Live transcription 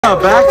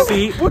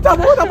Backseat. What type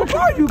of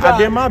car you got? I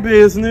did my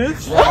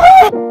business.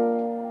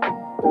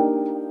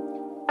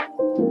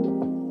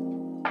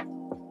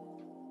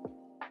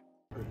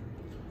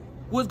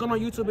 What's going on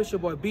YouTube? It's your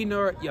boy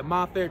B-Nerd, your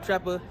mom favorite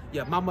trapper,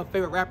 your mama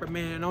favorite rapper,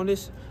 man. And on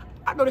this,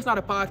 I know this not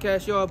a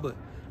podcast, y'all, but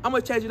I'm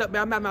gonna change it up,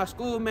 man. I'm at my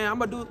school, man. I'm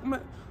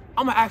gonna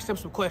ask them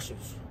some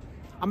questions.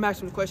 I'm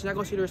asking some questions. I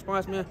gonna see the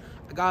response, man.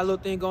 I got a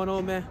little thing going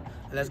on, man.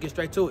 And let's get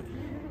straight to it.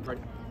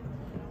 Ready?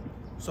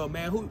 So,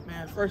 man,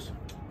 first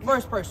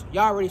person.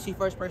 Y'all already see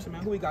first person,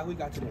 man. Who we got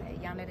today? Hey,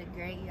 y'all know the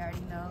great, you already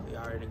know.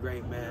 Y'all already the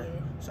great, man. Yeah.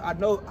 So I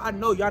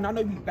know y'all. I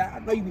know you be back. I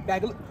know you be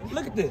bagging.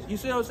 Look at this. You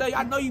see what I'm saying?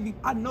 I know you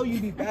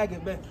be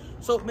bagging, man.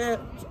 So, man,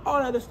 all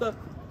that other stuff.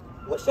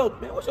 What's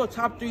your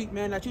top 3,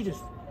 man, that you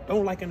just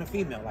don't like in a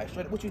female? Like,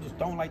 what you just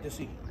don't like to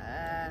see?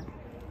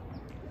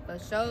 For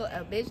sure,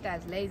 a bitch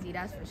that's lazy,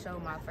 that's for sure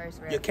my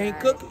first red You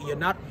can't flag. cook.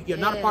 You're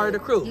not a part of the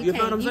crew. You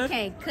feel what I'm saying? You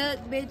can't cook,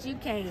 bitch.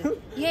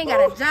 You ain't got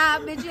a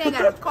job, bitch. You ain't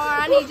got a car.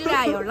 I need you to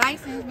have your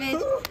license,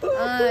 bitch.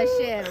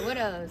 Shit. What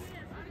else?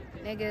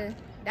 Nigga,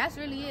 that's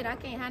really it. I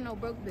can't have no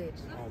broke bitch.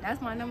 That's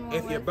my number one.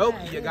 If you're broke,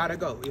 you gotta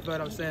go. You feel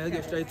what I'm saying? Let's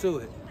get straight to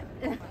it.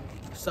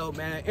 So,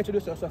 man,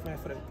 introduce yourself, man,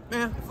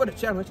 for the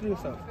channel. Introduce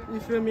yourself. You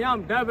feel me?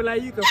 I'm Double A.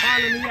 You can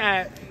follow me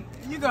at.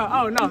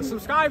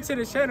 Subscribe to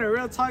the channel.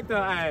 Real Talk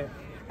to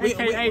We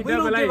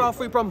don't give out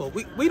free promo.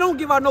 We don't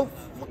give out no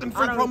fucking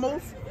free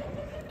promos.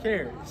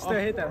 Care. Still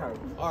hit that hurt.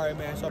 All right,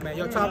 man. So, man,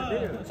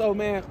 So,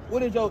 man,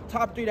 what is your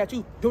top 3 that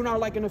you do not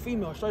like in a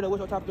female? Straight up,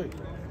 what's your top 3?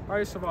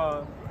 First of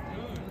all,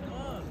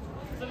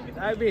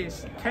 that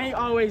bitch can't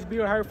always be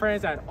with her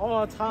friends at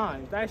all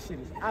times. That shit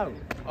is out.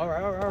 All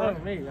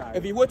right. Me,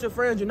 If you with your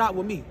friends, you're not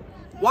with me.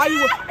 Why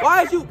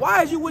is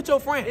you with your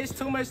friends? It's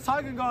too much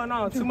talking going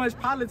on, too much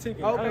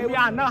politicking. Okay,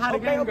 I know how the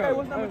game goes.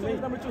 What's number 2?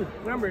 What's number 2?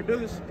 Number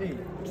deuce.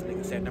 This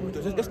nigga said number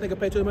 2. This nigga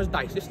played too much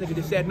dice. This nigga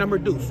just said number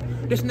deuce.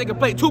 This nigga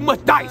played too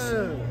much dice.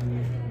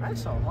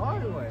 That's a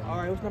hard one. All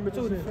right, what's number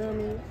 2 then? You feel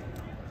me?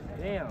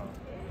 Damn.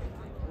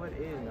 What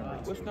is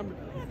number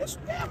 2? What's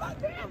number?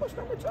 What's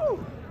number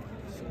 2?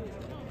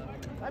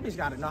 That bitch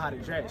gotta know how to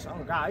dress.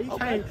 Oh God, you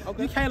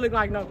can't look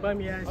like no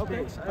bummy ass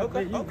bitch.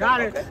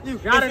 You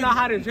gotta know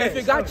how to dress. If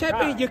you got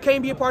champion, you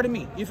can't be a part of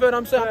me. You feel what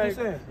I'm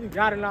saying? You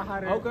gotta know how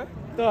to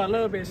throw a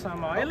little bit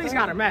something on. At least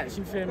gotta match.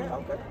 You feel me?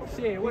 Okay.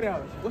 Shit. What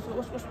else?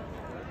 What's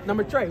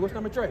number Trey? What's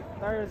number Trey?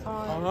 Third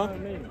time.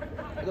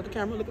 Look at the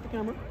camera. Look at the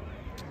camera.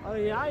 Oh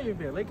yeah, I ain't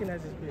been looking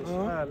at this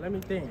bitch. Let me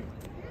think.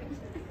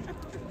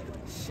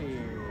 Shit.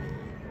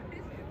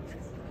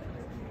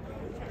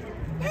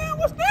 Damn,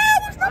 what's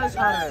number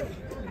 3?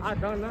 I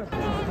don't know.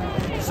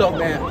 So,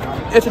 man,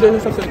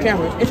 introduce yourself to the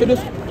camera. Introduce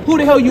who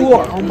the hell you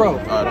are, bro.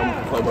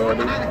 I'm Playboy.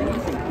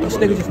 This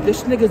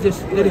nigga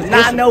just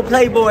Not no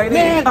Playboy.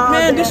 Man,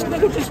 this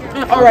nigga just.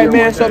 All right,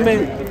 man. So,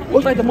 man,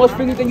 what's like the most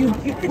freakiest thing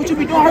what you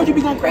be doing? I heard you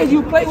be going crazy.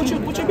 You play. What you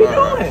be doing?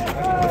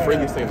 The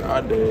freakiest thing I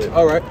did.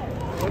 All right.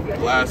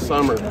 Last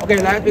summer. Okay,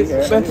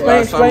 explain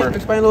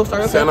a little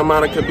story. Santa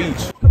Monica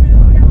Beach.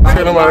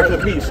 Santa Monica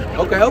Beach.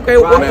 Okay.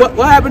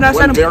 What happened at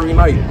Santa Monica? One very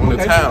night on the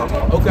towel.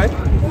 Okay.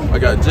 I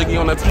got jiggy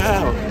on the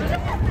towel.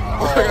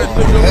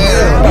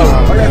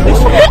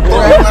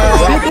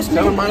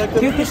 Santa Monica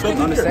Beach.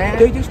 On the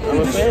sand.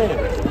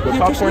 With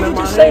popcorn in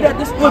my hand.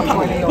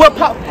 What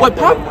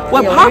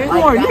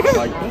popcorn?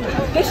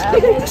 This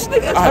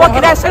nigga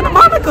fucking at Santa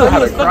Monica.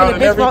 Had a crowd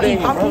and everything.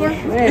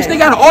 This nigga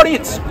had an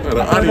audience.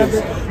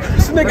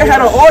 This nigga had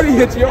an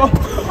audience, yo.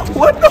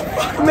 What the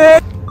fuck,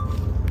 man?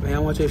 Man, I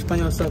want you to explain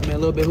yourself, man, a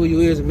little bit who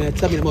you is, man.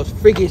 Tell me the most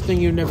freakiest thing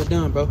you've never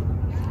done, bro.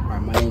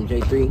 Alright, my name's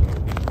J3.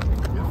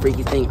 The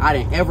freakiest thing I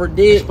done ever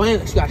did. You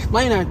gotta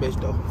explain that bitch,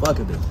 though. Fuck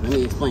a bitch. Let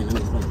me explain.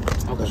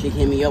 Okay. She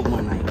hit me up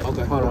one night.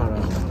 Okay. Hold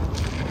on.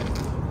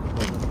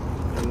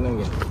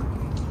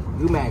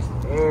 You match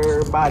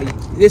everybody.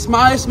 It's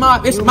my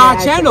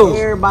channel.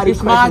 Everybody,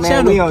 it's my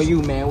channel. We on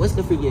you, man. What's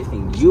the freakiest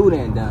thing you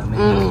done,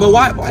 man? But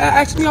why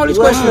ask me all these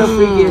questions? What's the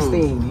freakiest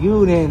thing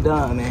you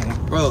done,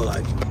 man? Bro,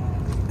 like,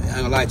 I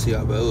ain't gonna lie to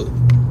y'all, bro.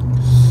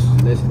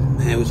 Listen,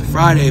 man, it was a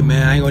Friday,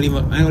 man. I ain't gonna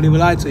even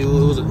lie to you.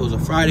 It was a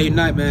Friday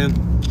night, man.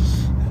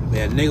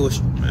 Man,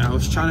 nigga I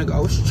was trying to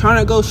go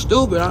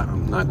stupid. I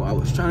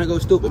was trying to go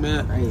stupid,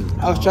 man.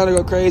 I was trying to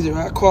go crazy,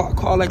 man. I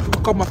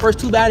called my first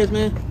 2 baddies,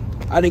 man.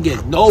 I didn't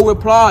get no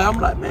reply. I'm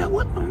like, man,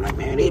 what? I'm like,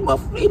 man, they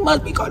must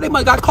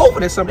got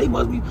COVID or something. They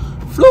must be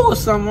flu or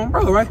something,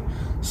 bro, right?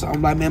 So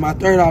I'm like, man, my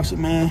third officer,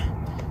 man,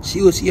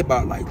 she was here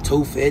about like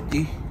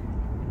 250.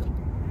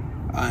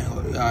 I ain't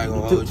gonna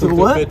hold you.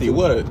 250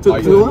 what?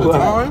 Like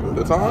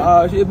the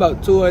time? She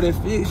about 200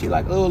 feet. She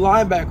like a little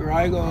linebacker.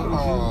 I ain't gonna.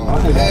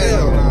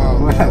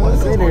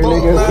 what's in there,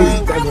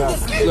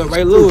 nigga? Look,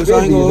 Ray Lewis. I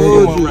ain't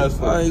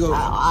gonna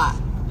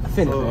hold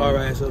you. All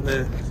right, so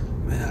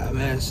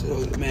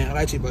man, I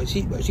like you, but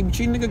she be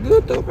treating nigga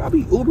good though.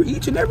 Probably Uber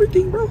Eats and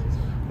everything, bro.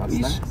 But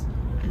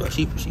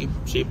she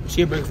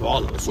brings for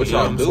all of us. What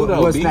y'all do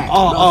though? What's that?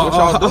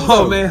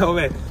 Oh man.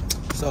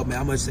 So man,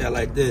 I'm gonna say it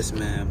like this,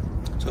 man.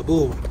 So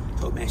boom.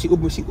 So man, she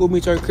Uber me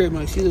to her crib,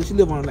 man. She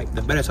live on like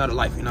the better side of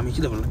life, you know what I mean?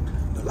 She live on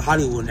like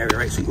Hollywood and everything,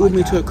 right? So he Ubered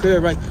me to a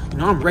crib, right? You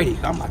know, I'm ready.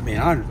 I'm like,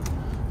 man,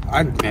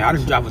 I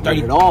didn't drive a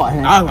 30.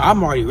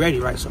 I'm already ready,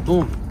 right? So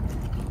boom,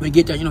 we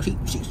get there. You know, she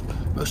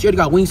already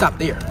got wings out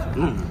there.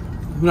 You know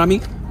what I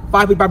mean?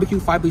 5-piece barbecue,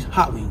 5-piece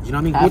hot wings. You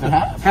know what I mean?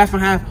 Half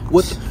and half.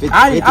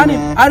 I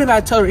didn't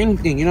have to tell her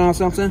anything. You know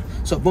what I'm saying?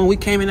 So boom, we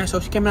came in there. So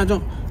she came in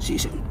there. She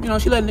you know,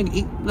 she let a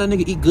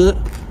nigga eat good.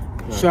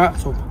 Yeah.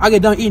 So I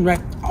get done eating,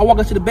 right? I walk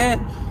into the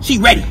bed. She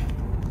ready.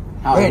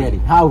 How ready?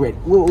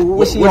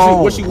 What she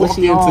walk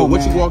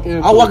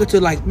into? I walk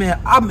into like, man,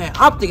 I'm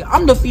thinking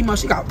I'm the female.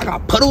 I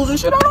got puddles and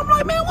shit on. I'm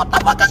like, man, what the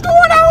fuck is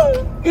going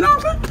on? You know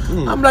what I'm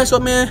saying? I'm like, so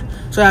man,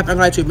 so I'm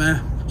like to you,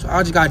 man. So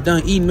I just got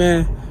done eating,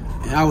 man,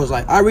 and I was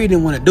like, I really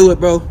didn't want to do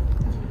it, bro.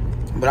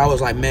 But I was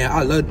like, man,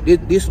 I love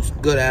this was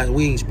good ass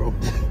wings, bro.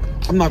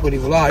 I'm not gonna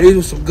even lie, these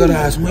was some good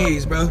ass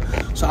wings, bro.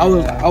 So I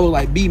was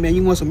like, B, man,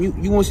 you want some? You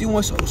want some?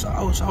 So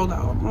I was like, I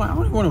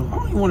don't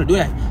even want to do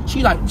that.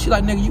 She like,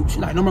 nigga, she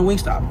like, no more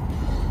Wingstop.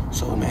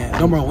 So man,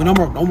 no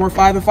more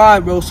 5 and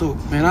 5, bro. So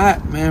man, I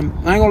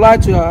ain't gonna lie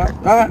to you, I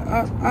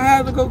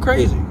had to go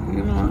crazy.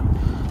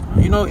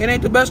 You know, it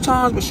ain't the best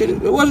times, but shit,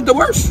 it wasn't the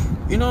worst.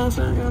 You know what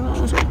I'm saying? You know what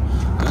I'm saying?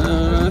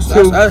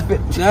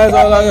 That's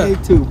all I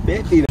got.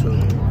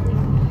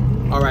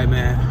 All right,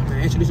 man.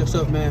 Introduce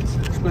yourself, man.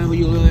 Explain who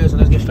you is,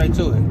 and let's get straight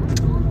to it.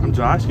 I'm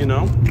Josh, you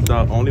know,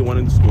 the only one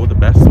in the school, the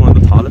best one,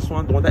 the tallest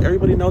one, the one that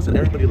everybody knows and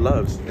everybody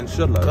loves and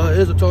should love. It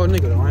is a tall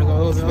nigga, though. I ain't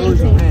gonna hold you,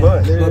 man.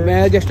 But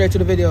man, let's get straight to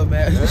the video,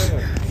 man.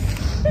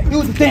 You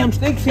was a damn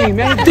stink team,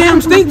 man.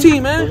 Damn stink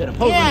team, man.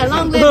 Yeah,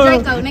 long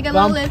live Draco, nigga.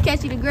 Long live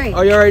Catchy the Great.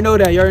 Oh, you already know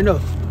that. You already know.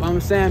 But I'm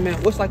saying, man,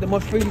 what's like the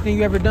most freaky thing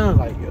you ever done?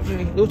 Like,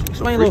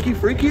 explain a little.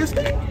 Freakiest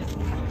thing?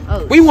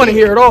 Oh, we want to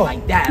hear it all.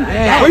 Like that.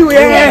 We want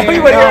to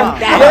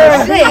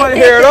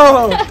hear it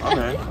all.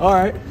 Okay. All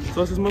right.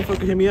 So this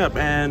motherfucker hit me up,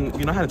 and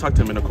you know I had to talk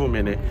to him in a cool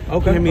minute.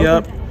 Okay. He hit me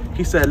up.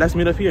 He said, "Let's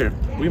meet up here."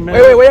 We met.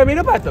 Wait, where you meet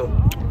up at though?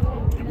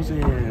 It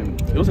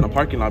was in a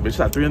parking lot, bitch.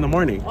 At 3 in the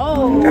morning.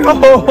 Oh. We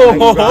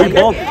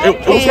both.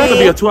 It was supposed to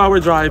be a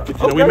 2-hour drive. You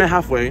know, we met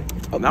halfway.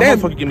 That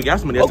motherfucker gave me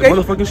gas money. That's the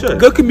motherfucking shit.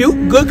 Good commute.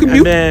 And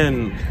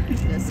then,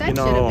 you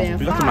know,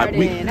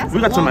 we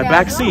got to my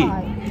back seat.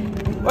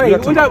 Wait,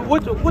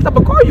 what type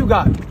of car you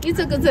got? You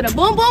took him to the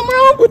boom boom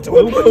room?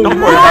 Don't worry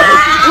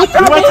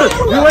about it.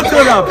 We went to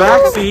the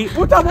back seat.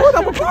 What type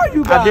of car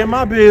you got? I did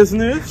my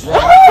business.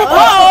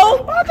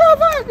 Oh!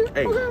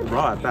 Hey,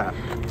 raw at that.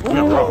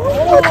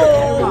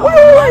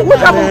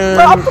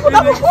 What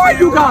type of car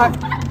you got? It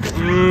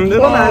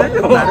don't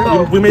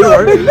matter. We made it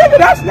work.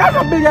 That's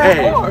a big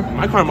ass car.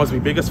 My car must be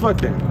big as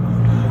fuck then.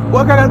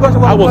 What kind of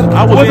question? I was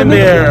in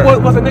there. I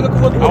was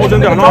in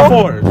there on all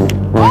fours.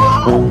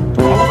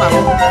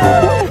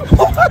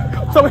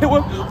 So wait,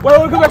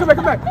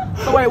 come back.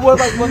 So wait, was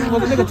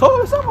the nigga tall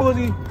or something, or was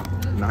he?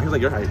 Nah, he's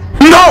like your height.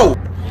 No!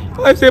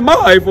 I said my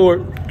height for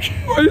it.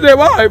 What you say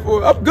my height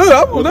for it? I'm good.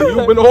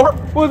 You been hard?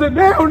 Was it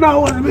there or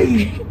no? Was it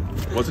me?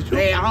 Was it you?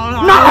 Hey, I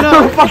don't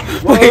know.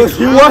 Wait,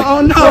 what?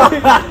 Oh no!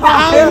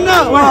 I don't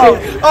know.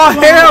 Oh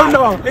hell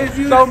no!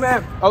 So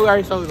man,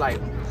 okay, so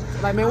like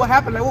man, what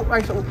happened?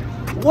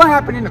 What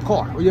happened in the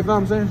car? You know what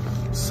I'm saying?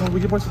 So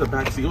we went to the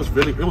back seat. It was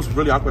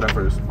really awkward at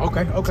first.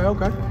 Okay.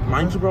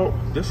 Mind you, bro,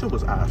 this shit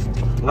was ass.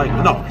 Like,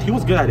 no, he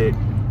was good at it.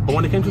 But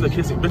when it came to the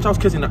kissing, bitch, I was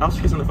kissing the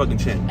fucking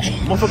chin.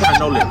 Motherfucker had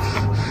no lips.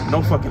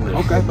 No fucking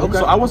lips. Okay.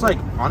 So I was like,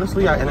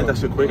 honestly, I ended that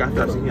shit quick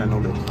after I seen he had no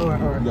lips. All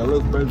right. You got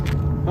lips, baby?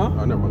 Huh?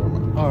 Oh, never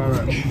mind. All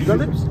right. You got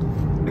lips?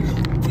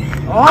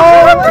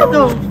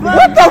 Oh,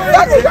 what the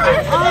fuck is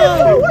that?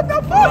 Oh, what the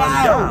fuck?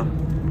 Yeah.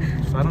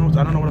 So I don't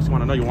know what else you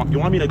want to know. You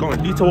want me to go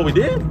in detail what we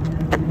did?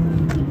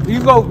 You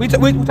go. We try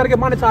to get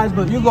monetized,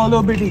 but you go a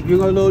little bit deep. We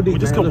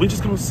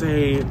just gonna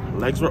say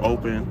legs were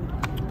open,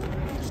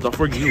 stuff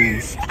were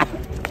used,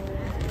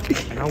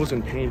 and I was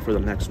in pain for the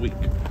next week.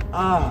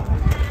 Hell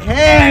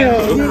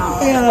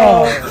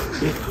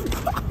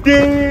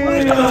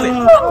damn.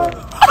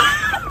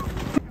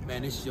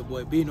 Man, this is your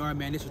boy B-Nor,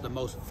 man. This was the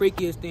most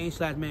freakiest thing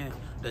 / man,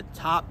 the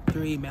top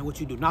 3, man, what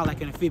you do not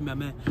like in a female,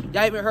 man.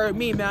 Y'all even heard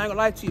me, man. I ain't gonna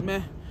lie to you,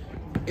 man.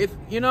 If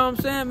you know what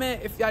I'm saying, man,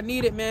 if y'all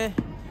need it, man,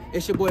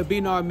 it's your boy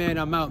B-Nor, man.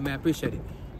 I'm out, man. Appreciate it.